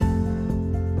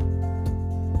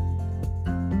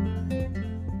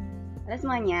Halo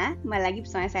semuanya, kembali lagi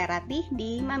bersama saya Ratih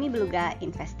di Mami Beluga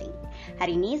Investing.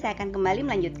 Hari ini saya akan kembali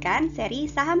melanjutkan seri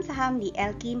saham-saham di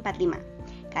LQ45.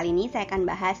 Kali ini saya akan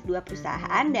bahas dua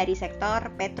perusahaan dari sektor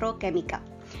petrochemical.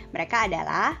 Mereka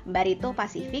adalah Barito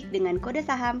Pacific dengan kode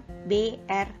saham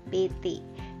BRPT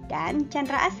dan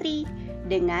Chandra Asri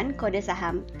dengan kode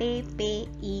saham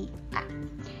TPIA.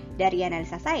 Dari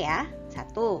analisa saya,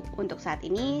 satu, untuk saat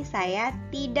ini saya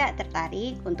tidak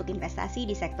tertarik untuk investasi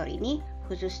di sektor ini,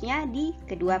 khususnya di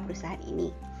kedua perusahaan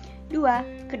ini. Dua,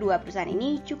 kedua perusahaan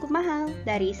ini cukup mahal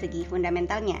dari segi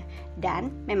fundamentalnya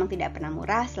dan memang tidak pernah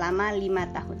murah selama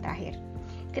 5 tahun terakhir.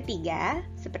 Ketiga,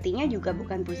 sepertinya juga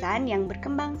bukan perusahaan yang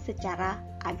berkembang secara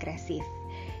agresif.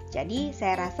 Jadi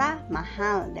saya rasa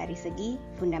mahal dari segi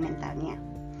fundamentalnya.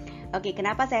 Oke,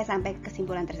 kenapa saya sampai ke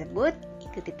kesimpulan tersebut?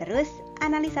 Ikuti terus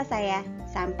analisa saya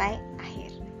sampai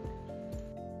akhir.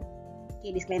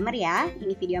 Oke, disclaimer ya,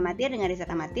 ini video amatir dengan riset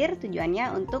amatir,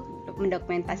 tujuannya untuk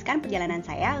mendokumentasikan perjalanan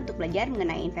saya untuk belajar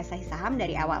mengenai investasi saham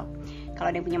dari awal. Kalau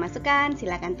ada yang punya masukan,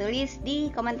 silakan tulis di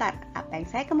komentar. Apa yang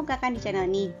saya kemukakan di channel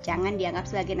ini jangan dianggap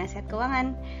sebagai nasihat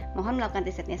keuangan. Mohon melakukan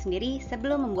risetnya sendiri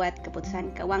sebelum membuat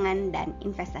keputusan keuangan dan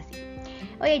investasi.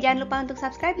 Oh ya, jangan lupa untuk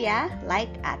subscribe ya,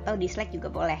 like atau dislike juga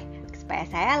boleh, supaya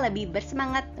saya lebih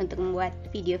bersemangat untuk membuat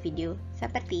video-video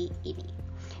seperti ini.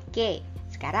 Oke,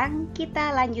 sekarang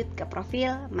kita lanjut ke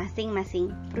profil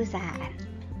masing-masing perusahaan.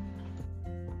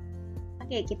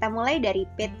 Oke, kita mulai dari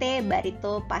PT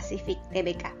Barito Pacific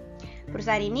Tbk.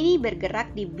 Perusahaan ini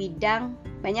bergerak di bidang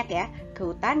banyak ya,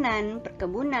 kehutanan,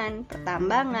 perkebunan,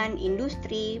 pertambangan,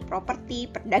 industri, properti,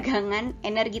 perdagangan,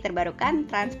 energi terbarukan,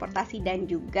 transportasi, dan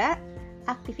juga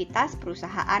aktivitas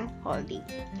perusahaan holding.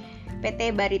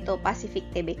 PT Barito Pacific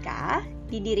Tbk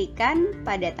didirikan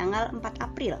pada tanggal 4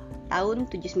 April tahun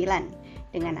 79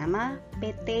 dengan nama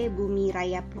PT Bumi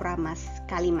Raya Puramas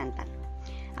Kalimantan.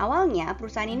 Awalnya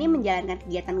perusahaan ini menjalankan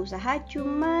kegiatan usaha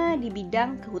cuma di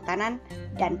bidang kehutanan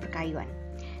dan perkayuan.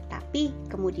 Tapi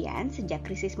kemudian sejak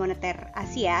krisis moneter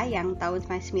Asia yang tahun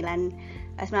 1999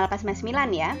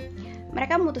 ya,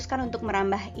 mereka memutuskan untuk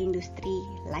merambah industri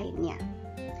lainnya.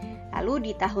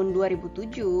 Lalu di tahun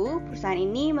 2007, perusahaan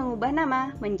ini mengubah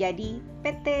nama menjadi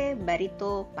PT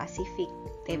Barito Pacific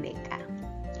Tbk.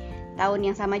 Tahun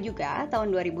yang sama juga,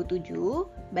 tahun 2007,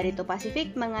 Barito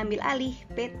Pacific mengambil alih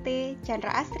PT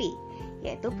Chandra Asri,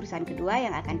 yaitu perusahaan kedua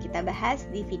yang akan kita bahas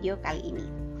di video kali ini.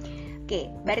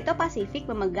 Oke, Barito Pacific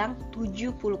memegang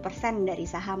 70% dari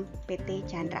saham PT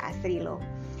Chandra Asri loh.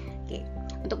 Oke,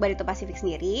 untuk Barito Pacific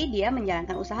sendiri, dia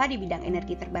menjalankan usaha di bidang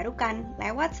energi terbarukan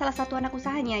lewat salah satu anak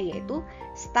usahanya, yaitu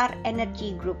Star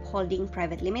Energy Group Holding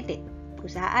Private Limited,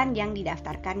 perusahaan yang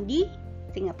didaftarkan di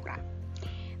Singapura.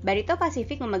 Barito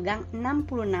Pacific memegang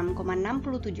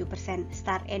 66,67%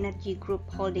 Star Energy Group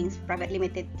Holdings Private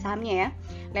Limited sahamnya ya,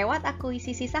 lewat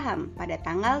akuisisi saham pada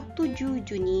tanggal 7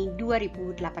 Juni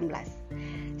 2018.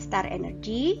 Star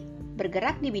Energy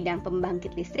bergerak di bidang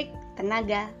pembangkit listrik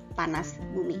tenaga panas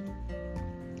bumi.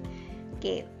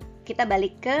 Oke, kita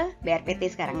balik ke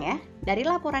BRPT sekarang ya. Dari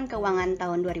laporan keuangan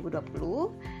tahun 2020,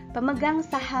 pemegang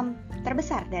saham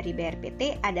terbesar dari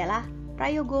BRPT adalah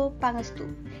Prayogo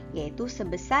Pangestu, yaitu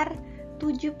sebesar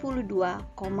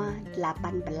 72,18%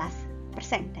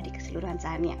 dari keseluruhan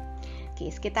sahamnya. Oke,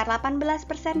 sekitar 18%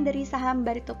 dari saham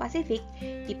Barito Pacific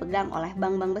dipegang oleh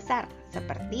bank-bank besar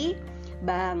seperti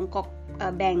Bangkok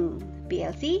Bank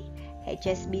PLC,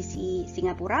 HSBC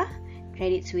Singapura,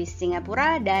 Credit Suisse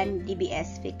Singapura, dan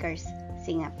DBS Vickers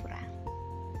Singapura.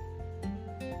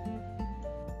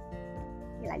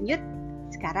 Lanjut,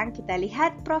 sekarang kita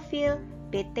lihat profil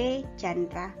PT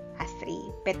Chandra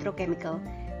Asri Petrochemical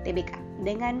Tbk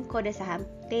dengan kode saham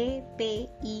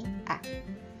TPIA.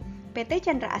 PT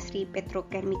Chandra Asri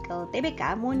Petrochemical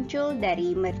Tbk muncul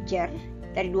dari merger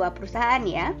dari dua perusahaan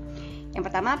ya.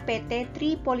 Yang pertama PT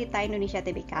Tripolita Indonesia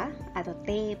Tbk atau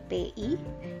TPI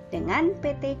dengan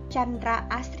PT Chandra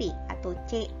Asri atau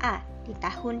CA di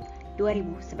tahun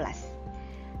 2011.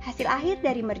 Hasil akhir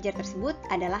dari merger tersebut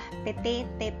adalah PT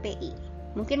TPI.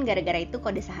 Mungkin gara-gara itu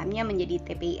kode sahamnya menjadi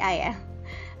TPIA ya.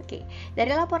 Oke,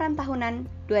 dari laporan tahunan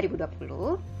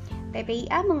 2020,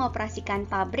 TPIA mengoperasikan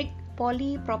pabrik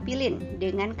polipropilin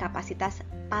dengan kapasitas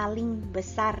paling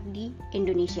besar di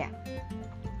Indonesia.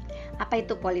 Apa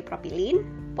itu polipropilin?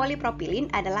 Polipropilin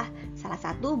adalah salah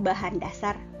satu bahan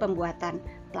dasar pembuatan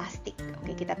plastik.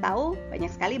 Oke, kita tahu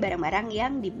banyak sekali barang-barang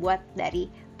yang dibuat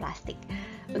dari plastik.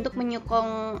 Untuk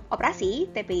menyokong operasi,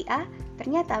 TPIA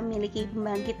ternyata memiliki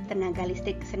pembangkit tenaga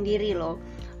listrik sendiri loh.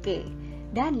 Oke,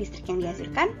 dan listrik yang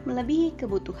dihasilkan melebihi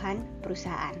kebutuhan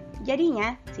perusahaan.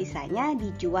 Jadinya, sisanya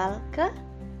dijual ke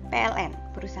PLN,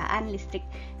 perusahaan listrik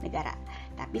negara.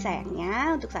 Tapi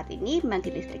sayangnya untuk saat ini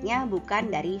pembangkit listriknya bukan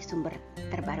dari sumber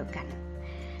terbarukan.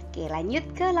 Oke, lanjut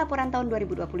ke laporan tahun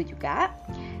 2020 juga.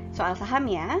 Soal saham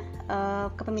ya,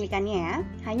 kepemilikannya ya,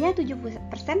 hanya 70%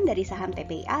 dari saham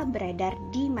TPIA beredar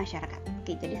di masyarakat.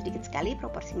 Oke, jadi sedikit sekali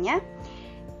proporsinya.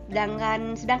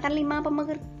 Sedangkan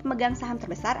 5 pemegang saham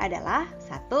terbesar adalah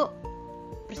 1.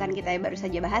 Perusahaan kita yang baru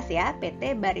saja bahas ya,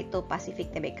 PT Barito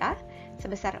Pacific Tbk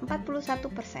sebesar 41%,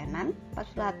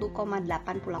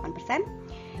 41,88%.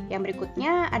 Yang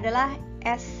berikutnya adalah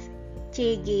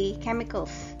SCG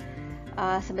Chemicals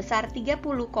sebesar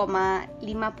 30,57%.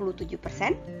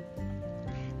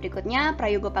 Berikutnya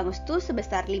Prayogo Pangustu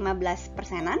sebesar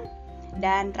 15%-an.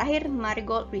 Dan terakhir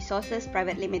Marigold Resources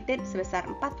Private Limited sebesar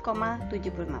 4,75%.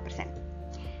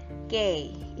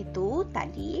 Oke, itu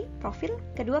tadi profil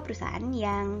kedua perusahaan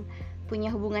yang punya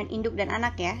hubungan induk dan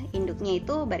anak ya. Induknya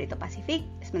itu Barito Pacific,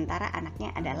 sementara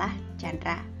anaknya adalah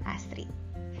Chandra Asri.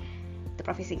 Itu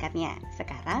profil singkatnya.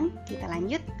 Sekarang kita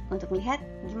lanjut untuk melihat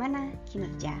gimana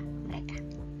kinerja mereka.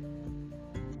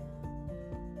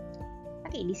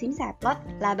 Oke, di sini saya plot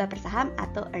laba per saham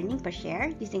atau earning per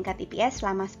share, disingkat EPS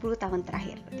selama 10 tahun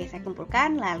terakhir. Oke, saya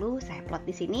kumpulkan lalu saya plot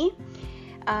di sini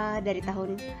dari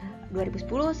tahun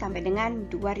 2010 sampai dengan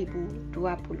 2020.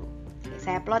 Oke,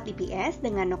 saya plot EPS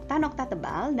dengan nokta-nokta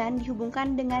tebal dan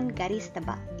dihubungkan dengan garis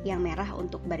tebal. Yang merah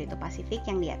untuk Barito Pacific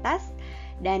yang di atas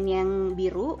dan yang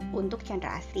biru untuk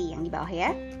Chandra Asri yang di bawah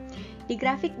ya. Di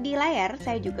grafik di layar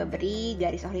saya juga beri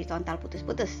garis horizontal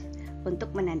putus-putus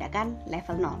untuk menandakan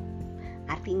level 0.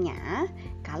 Artinya,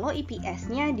 kalau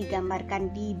EPS-nya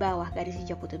digambarkan di bawah garis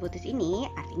hijau putus-putus ini,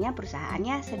 artinya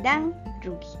perusahaannya sedang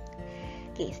rugi.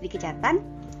 Oke, sedikit catatan,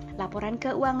 laporan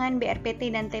keuangan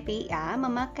BRPT dan TPIA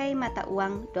memakai mata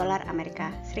uang dolar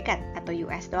Amerika Serikat atau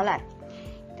US dollar.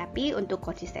 Tapi untuk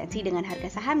konsistensi dengan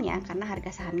harga sahamnya, karena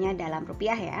harga sahamnya dalam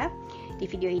rupiah ya, di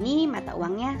video ini mata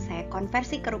uangnya saya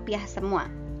konversi ke rupiah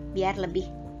semua, biar lebih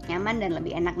nyaman dan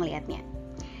lebih enak melihatnya.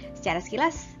 Secara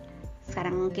sekilas,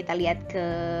 sekarang kita lihat ke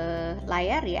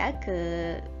layar ya,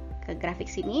 ke grafik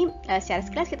sini. Secara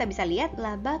sekilas kita bisa lihat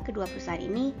laba kedua perusahaan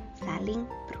ini saling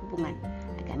berhubungan,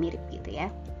 agak mirip gitu ya.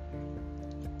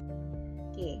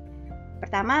 Oke,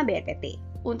 pertama BRPT.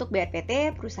 Untuk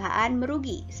BRPT perusahaan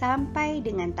merugi sampai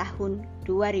dengan tahun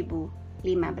 2015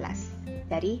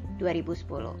 dari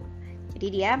 2010. Jadi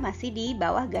dia masih di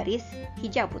bawah garis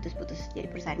hijau putus-putus. Jadi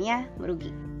perusahaannya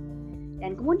merugi.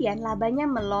 Dan kemudian labanya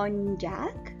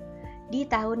melonjak di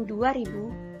tahun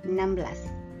 2016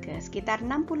 ke sekitar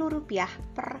Rp60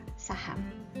 per saham.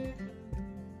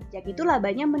 Sejak itu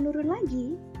labanya menurun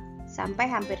lagi sampai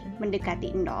hampir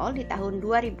mendekati 0 di tahun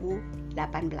 2018.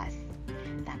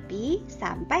 Tapi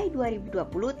sampai 2020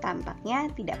 tampaknya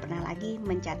tidak pernah lagi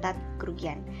mencatat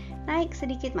kerugian. Naik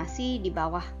sedikit masih di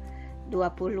bawah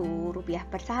Rp20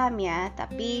 per saham ya,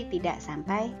 tapi tidak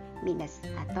sampai minus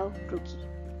atau rugi.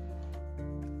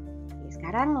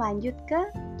 Sekarang lanjut ke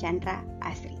Chandra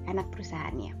Asri, anak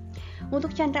perusahaannya.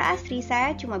 Untuk Chandra Asri,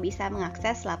 saya cuma bisa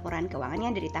mengakses laporan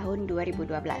keuangannya dari tahun 2012.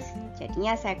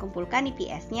 Jadinya saya kumpulkan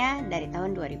EPS-nya dari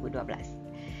tahun 2012.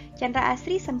 Chandra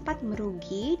Asri sempat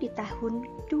merugi di tahun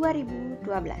 2012,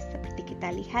 seperti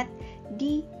kita lihat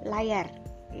di layar.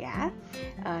 Ya,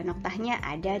 noktahnya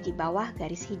ada di bawah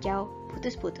garis hijau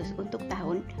putus-putus untuk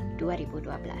tahun 2012.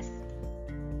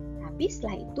 Tapi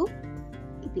setelah itu,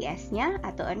 EPS-nya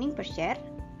atau earning per share,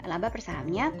 laba per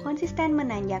sahamnya konsisten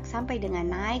menanjak sampai dengan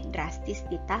naik drastis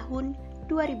di tahun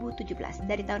 2017.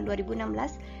 Dari tahun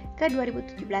 2016 ke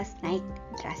 2017 naik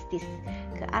drastis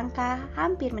ke angka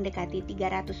hampir mendekati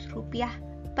Rp300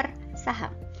 per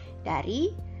saham.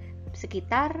 Dari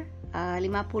sekitar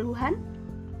 50-an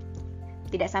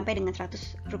tidak sampai dengan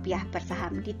Rp100 per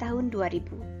saham di tahun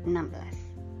 2016.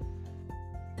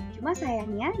 Cuma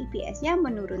sayangnya EPS-nya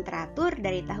menurun teratur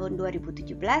dari tahun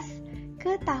 2017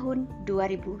 ke tahun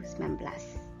 2019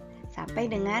 sampai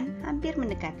dengan hampir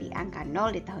mendekati angka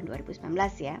 0 di tahun 2019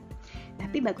 ya.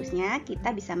 Tapi bagusnya kita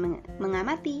bisa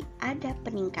mengamati ada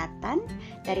peningkatan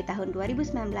dari tahun 2019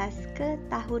 ke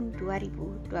tahun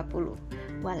 2020.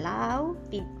 Walau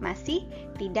masih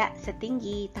tidak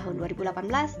setinggi tahun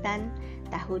 2018 dan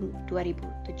tahun 2017.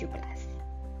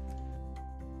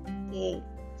 Oke.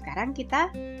 Sekarang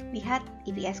kita lihat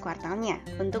EPS kuartalnya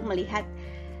untuk melihat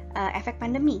efek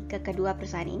pandemi ke kedua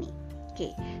perusahaan ini.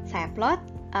 Oke, saya plot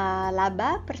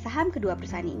laba per saham kedua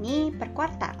perusahaan ini per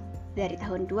kuartal dari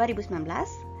tahun 2019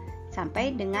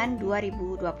 sampai dengan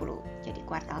 2020. Jadi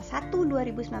kuartal 1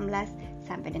 2019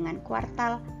 sampai dengan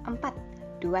kuartal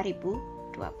 4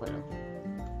 2020.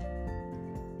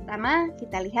 Pertama,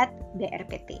 kita lihat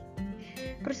BRPT.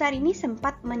 Perusahaan ini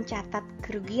sempat mencatat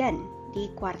kerugian di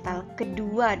kuartal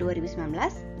kedua 2019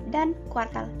 dan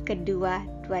kuartal kedua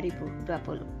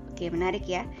 2020. Oke, menarik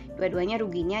ya. Dua-duanya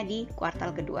ruginya di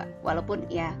kuartal kedua, walaupun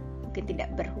ya mungkin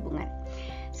tidak berhubungan.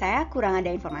 Saya kurang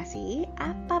ada informasi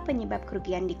apa penyebab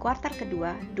kerugian di kuartal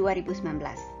kedua 2019.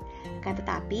 Kan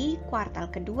tetapi kuartal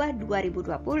kedua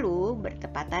 2020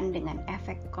 bertepatan dengan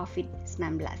efek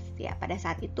COVID-19. Ya, pada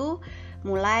saat itu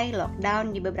mulai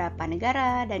lockdown di beberapa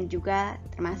negara dan juga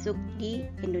termasuk di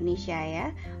Indonesia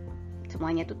ya.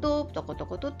 Semuanya tutup,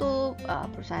 toko-toko tutup,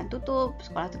 perusahaan tutup,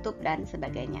 sekolah tutup dan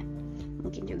sebagainya.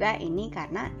 Mungkin juga ini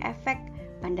karena efek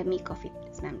pandemi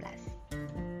COVID-19.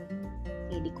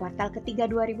 Di kuartal ketiga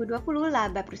 2020,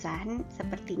 laba perusahaan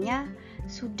sepertinya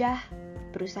sudah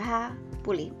berusaha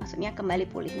pulih, maksudnya kembali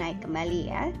pulih, naik kembali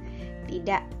ya,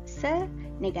 tidak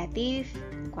senegatif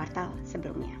kuartal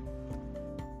sebelumnya.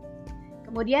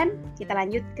 Kemudian kita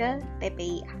lanjut ke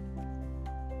TPIA.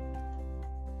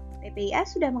 TPIA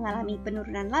sudah mengalami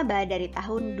penurunan laba dari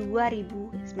tahun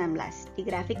 2019. Di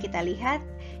grafik kita lihat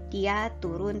dia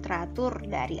turun teratur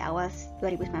dari awal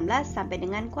 2019 sampai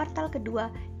dengan kuartal kedua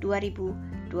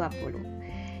 2020.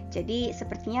 Jadi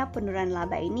sepertinya penurunan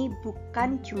laba ini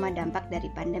bukan cuma dampak dari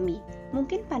pandemi.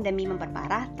 Mungkin pandemi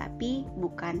memperparah, tapi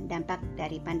bukan dampak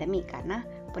dari pandemi karena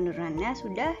penurunannya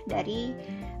sudah dari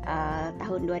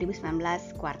tahun 2019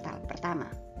 kuartal pertama.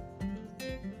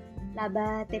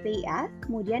 Laba TPIA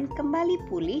kemudian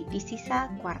kembali pulih di sisa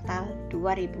kuartal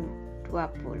 2020.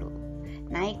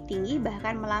 Naik tinggi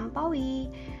bahkan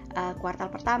melampaui kuartal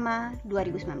pertama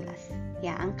 2019.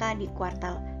 Ya, angka di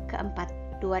kuartal keempat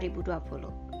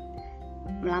 2020.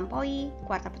 Melampaui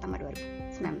kuartal pertama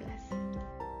 2019.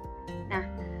 Nah,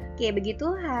 oke,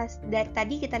 begitu dari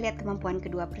tadi kita lihat kemampuan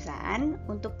kedua perusahaan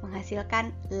untuk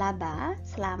menghasilkan laba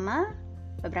selama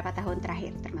beberapa tahun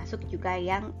terakhir, termasuk juga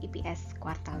yang EPS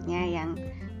kuartalnya yang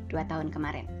 2 tahun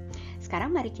kemarin.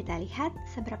 Sekarang mari kita lihat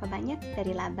seberapa banyak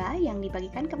dari laba yang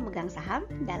dibagikan ke pemegang saham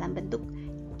dalam bentuk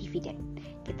dividen.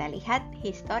 Kita lihat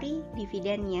histori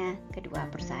dividennya kedua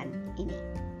perusahaan ini.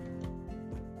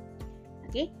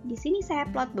 Oke, di sini saya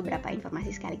plot beberapa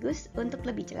informasi sekaligus untuk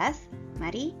lebih jelas.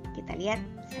 Mari kita lihat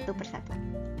satu persatu.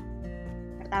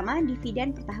 Pertama,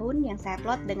 dividen per tahun yang saya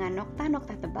plot dengan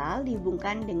nokta-nokta tebal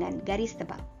dihubungkan dengan garis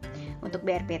tebal. Untuk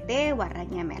BRPT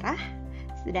warnanya merah,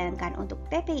 sedangkan untuk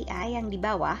TPIA yang di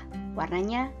bawah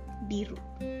warnanya biru.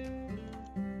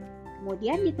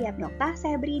 Kemudian di tiap nokta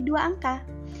saya beri 2 angka,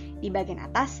 di bagian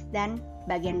atas dan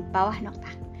bagian bawah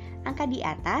nokta. Angka di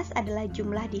atas adalah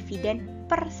jumlah dividen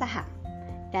per saham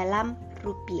dalam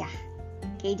rupiah.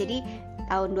 Oke, jadi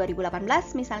tahun 2018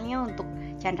 misalnya untuk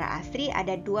Chandra Asri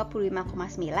ada 25,9,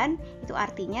 itu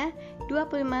artinya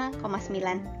 25,9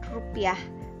 rupiah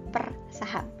per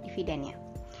saham dividennya.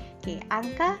 Oke,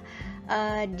 angka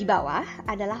di bawah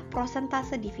adalah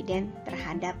persentase dividen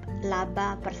terhadap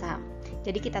laba per saham.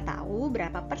 Jadi kita tahu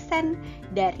berapa persen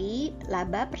dari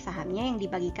laba per sahamnya yang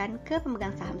dibagikan ke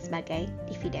pemegang saham sebagai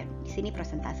dividen. Di sini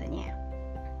persentasenya.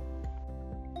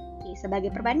 Oke, sebagai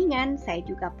perbandingan, saya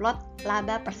juga plot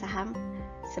laba per saham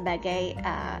sebagai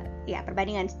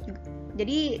perbandingan.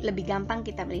 Jadi lebih gampang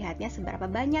kita melihatnya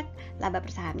seberapa banyak laba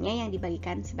per sahamnya yang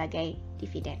dibagikan sebagai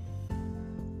dividen.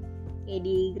 Oke,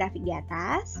 di grafik di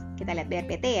atas kita lihat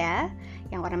BRPT ya,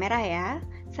 yang warna merah ya,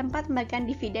 sempat membagikan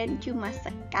dividen cuma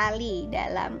sekali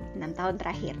dalam 6 tahun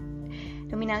terakhir.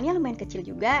 Nominalnya lumayan kecil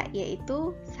juga,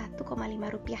 yaitu 1,5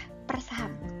 rupiah per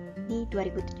saham di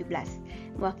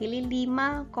 2017, mewakili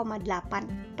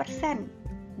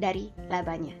 5,8% dari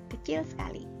labanya. Kecil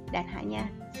sekali dan hanya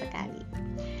sekali.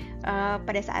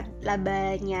 Pada saat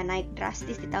labanya naik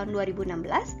drastis di tahun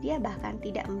 2016, dia bahkan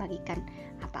tidak membagikan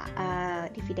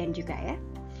dividen juga ya.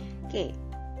 Oke.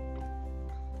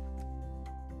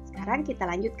 Sekarang kita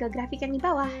lanjut ke grafik yang di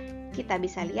bawah. Kita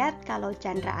bisa lihat kalau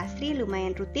Chandra Asri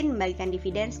lumayan rutin membagikan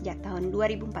dividen sejak tahun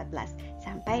 2014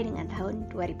 sampai dengan tahun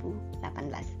 2018.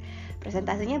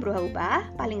 Persentasenya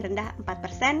berubah-ubah, paling rendah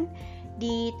 4%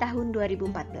 di tahun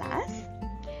 2014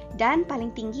 dan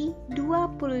paling tinggi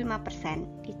 25%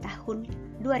 di tahun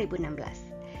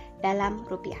 2016 dalam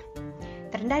rupiah.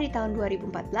 Terendah di tahun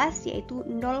 2014 yaitu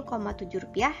 0,7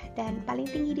 rupiah dan paling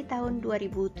tinggi di tahun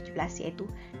 2017 yaitu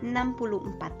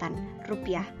 64-an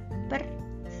rupiah per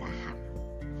saham.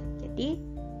 Jadi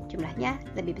jumlahnya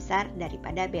lebih besar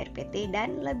daripada BRPT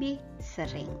dan lebih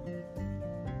sering.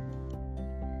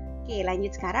 Oke,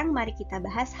 lanjut sekarang mari kita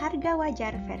bahas harga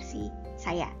wajar versi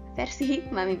saya, versi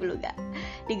Mami Beluga.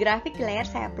 Di grafik di layar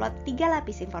saya plot 3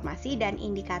 lapis informasi dan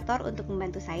indikator untuk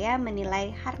membantu saya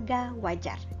menilai harga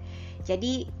wajar.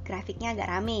 Jadi grafiknya agak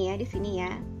rame ya di sini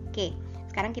ya. Oke,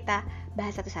 sekarang kita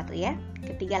bahas satu-satu ya.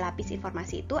 Ketiga lapis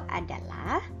informasi itu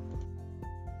adalah: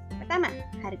 pertama,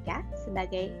 harga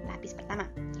sebagai lapis pertama.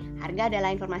 Harga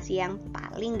adalah informasi yang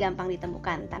paling gampang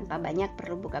ditemukan tanpa banyak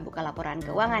perlu buka-buka laporan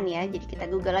keuangan ya. Jadi kita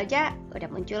Google aja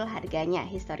udah muncul harganya,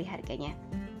 histori harganya.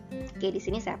 Oke, di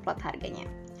sini saya plot harganya.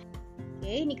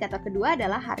 Oke, indikator kedua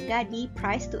adalah harga di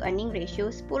price to earning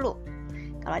ratio 10.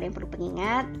 Kalau ada yang perlu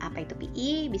pengingat apa itu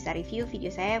PE, bisa review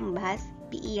video saya membahas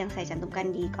PE yang saya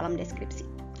cantumkan di kolom deskripsi.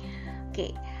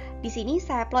 Oke, di sini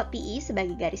saya plot PE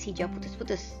sebagai garis hijau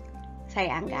putus-putus.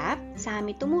 Saya anggap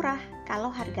saham itu murah kalau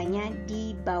harganya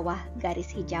di bawah garis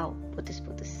hijau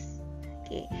putus-putus.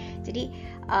 Oke, jadi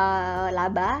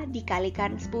laba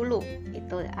dikalikan 10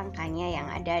 itu angkanya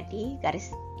yang ada di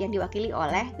garis yang diwakili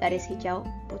oleh garis hijau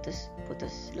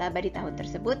putus-putus. Laba di tahun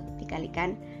tersebut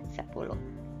dikalikan 10.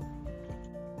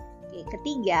 Oke,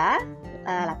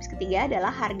 lapis ketiga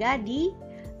adalah harga di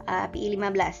PE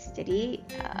 15. Jadi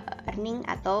earning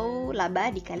atau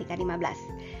laba dikalikan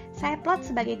 15. Saya plot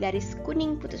sebagai garis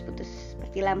kuning putus-putus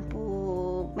seperti lampu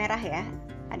merah ya.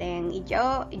 Ada yang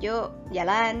hijau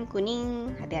jalan,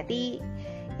 kuning hati-hati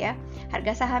ya.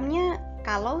 Harga sahamnya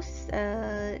kalau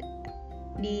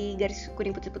di garis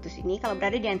kuning putus-putus ini, kalau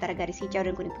berada di antara garis hijau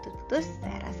dan kuning putus-putus,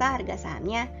 saya rasa harga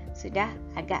sahamnya sudah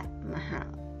agak mahal.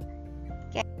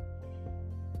 Oke.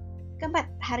 Keempat,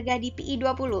 harga di PE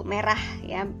 20 merah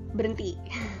ya, berhenti.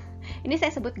 Ini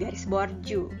saya sebut garis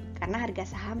borju karena harga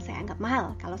saham saya anggap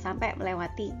mahal kalau sampai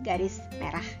melewati garis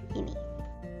merah ini.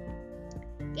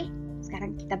 Oke,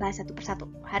 sekarang kita bahas satu persatu.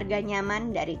 Harga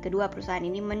nyaman dari kedua perusahaan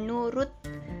ini menurut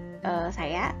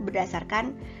saya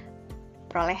berdasarkan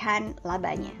perolehan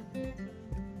labanya.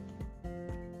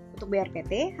 Untuk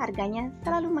BRPT harganya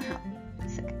selalu mahal.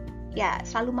 Ya,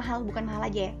 selalu mahal, bukan mahal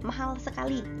aja ya, mahal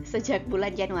sekali sejak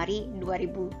bulan Januari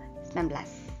 2019.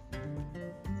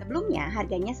 Sebelumnya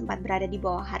harganya sempat berada di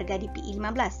bawah harga di PE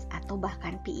 15 atau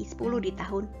bahkan PE 10 di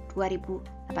tahun 2018.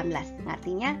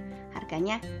 Artinya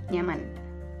harganya nyaman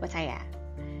buat saya.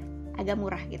 Agak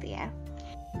murah gitu ya.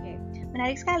 Oke,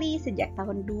 menarik sekali sejak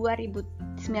tahun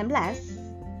 2019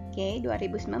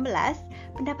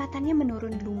 pendapatannya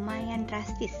menurun lumayan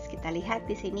drastis. Kita lihat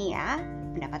di sini ya,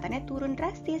 pendapatannya turun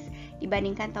drastis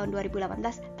dibandingkan tahun 2018,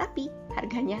 tapi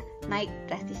harganya naik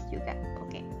drastis juga.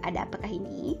 Oke, ada apakah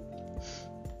ini?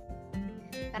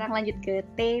 Sekarang lanjut ke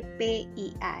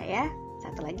TPIA ya,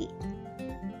 satu lagi.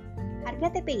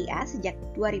 Harga TPIA sejak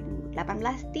 2018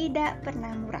 tidak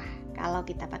pernah murah kalau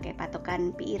kita pakai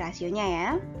patokan PE rasionya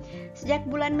ya. Sejak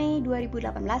bulan Mei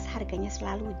 2018 harganya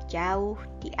selalu jauh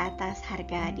di atas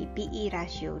harga di PE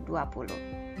rasio 20.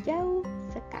 Jauh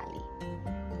sekali.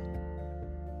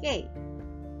 Oke,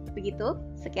 begitu.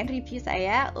 Sekian review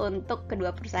saya untuk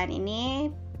kedua perusahaan ini,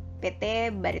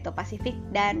 PT Barito Pacific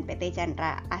dan PT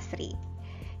Chandra Asri.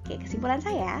 Oke, kesimpulan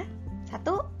saya,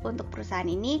 satu, untuk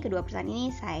kedua perusahaan ini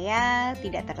saya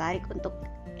tidak tertarik untuk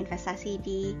investasi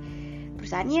di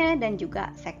perusahaannya dan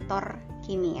juga sektor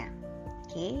kimia.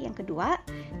 Oke, yang kedua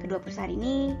perusahaan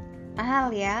ini mahal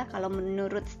ya kalau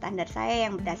menurut standar saya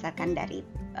yang berdasarkan dari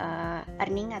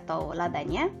earning atau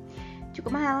labanya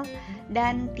cukup mahal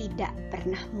dan tidak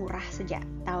pernah murah sejak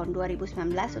tahun 2019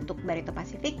 untuk Barito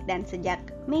Pacific dan sejak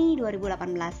Mei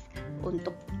 2018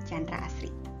 untuk Chandra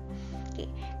Asri. Oke,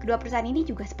 kedua perusahaan ini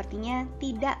juga sepertinya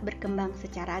tidak berkembang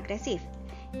secara agresif.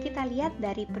 Kita lihat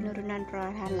dari penurunan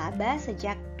perolehan laba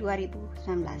sejak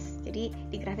 2019. Jadi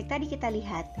di grafik tadi kita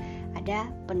lihat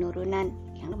ada penurunan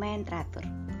yang lumayan teratur.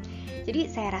 Jadi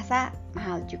saya rasa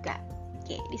mahal juga.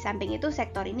 Oke, di samping itu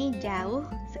sektor ini jauh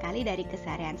sekali dari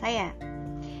keseharian saya.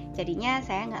 Jadinya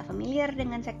saya nggak familiar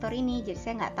dengan sektor ini, jadi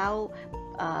saya nggak tahu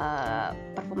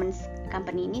performance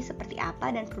company ini seperti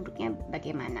apa dan produknya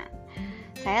bagaimana.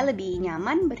 Saya lebih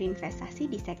nyaman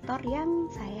berinvestasi di sektor yang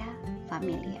saya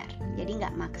familiar. Jadi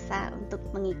nggak maksa untuk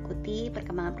mengikuti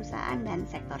perkembangan perusahaan dan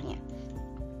sektornya.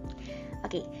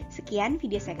 Oke, sekian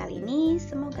video saya kali ini.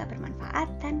 Semoga bermanfaat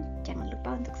dan jangan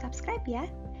lupa untuk subscribe ya.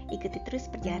 Ikuti terus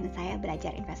perjalanan saya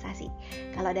belajar investasi.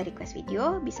 Kalau ada request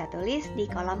video, bisa tulis di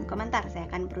kolom komentar. Saya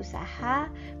akan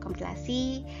berusaha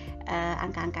kompilasi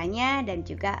angka-angkanya dan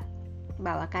juga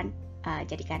bawakan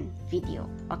jadikan video.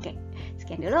 Oke,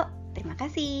 sekian dulu. Terima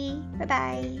kasih.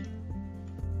 Bye-bye.